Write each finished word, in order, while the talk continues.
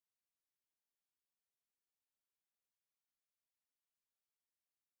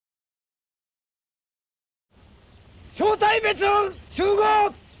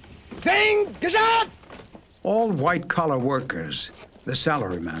All white-collar workers, the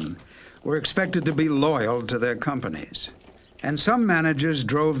salarymen, were expected to be loyal to their companies. And some managers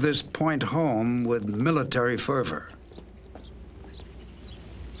drove this point home with military fervor.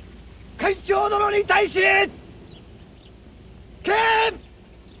 会長殿に対し敬礼。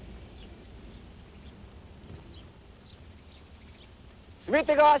すべ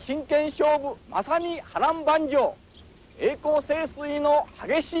てが真剣勝負、まさに波乱万丈、栄光盛衰の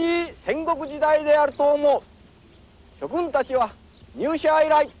激しい戦国時代であると思う。諸君たちは入社以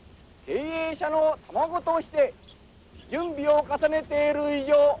来、経営者の卵として準備を重ねている以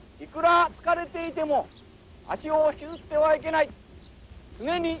上、いくら疲れていても足を引きずってはいけない。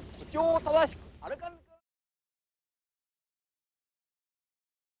常に口調を正しく歩かなければ。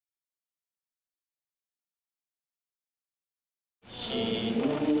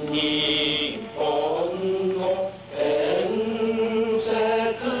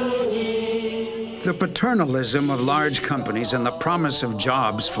The paternalism of large companies and the promise of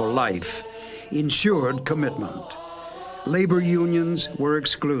jobs for life ensured commitment. Labor unions were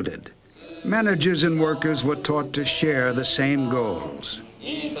excluded. Managers and workers were taught to share the same goals.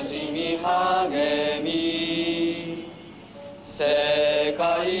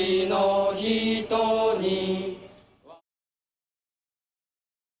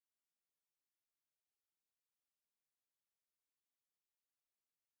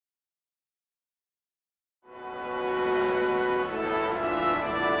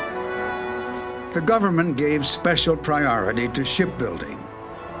 The government gave special priority to shipbuilding.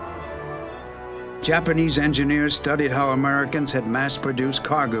 Japanese engineers studied how Americans had mass-produced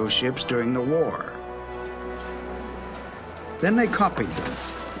cargo ships during the war. Then they copied them,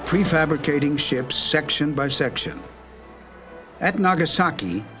 prefabricating ships section by section. At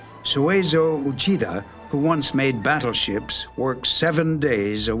Nagasaki, Suezo Uchida, who once made battleships, worked 7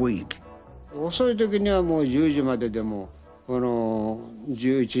 days a week.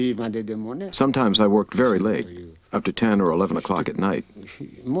 Sometimes I worked very late, up to 10 or 11 o'clock at night.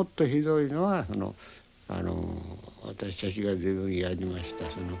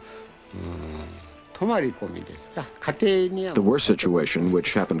 The worst situation,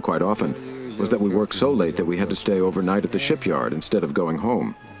 which happened quite often, was that we worked so late that we had to stay overnight at the shipyard instead of going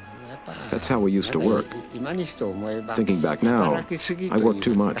home. That's how we used to work. Thinking back now, I worked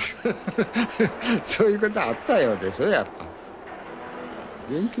too much.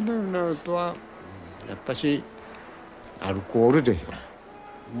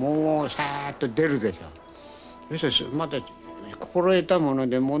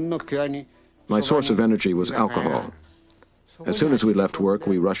 My source of energy was alcohol. As soon as we left work,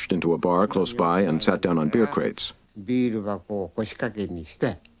 we rushed into a bar close by and sat down on beer crates. We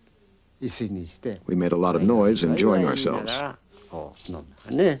made a lot of noise, enjoying ourselves.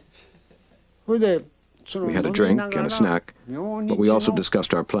 We had a drink and a snack, but we also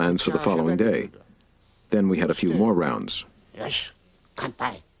discussed our plans for the following day. Then we had a few more rounds.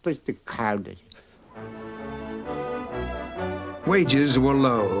 Wages were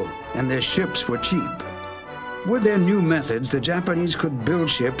low, and their ships were cheap. With their new methods, the Japanese could build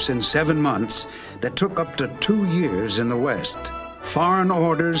ships in 7 months that took up to 2 years in the West. Foreign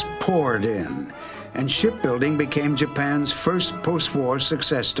orders poured in, and shipbuilding became Japan's first post-war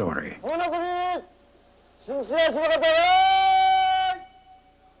success story.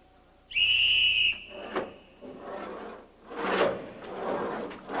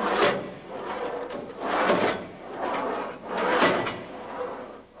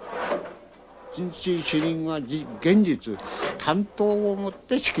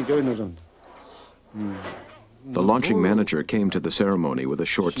 The launching manager came to the ceremony with a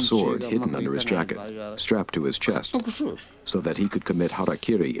short sword hidden under his jacket, strapped to his chest, so that he could commit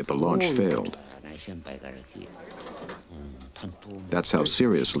harakiri if the launch failed. That's how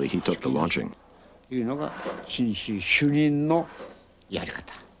seriously he took the launching.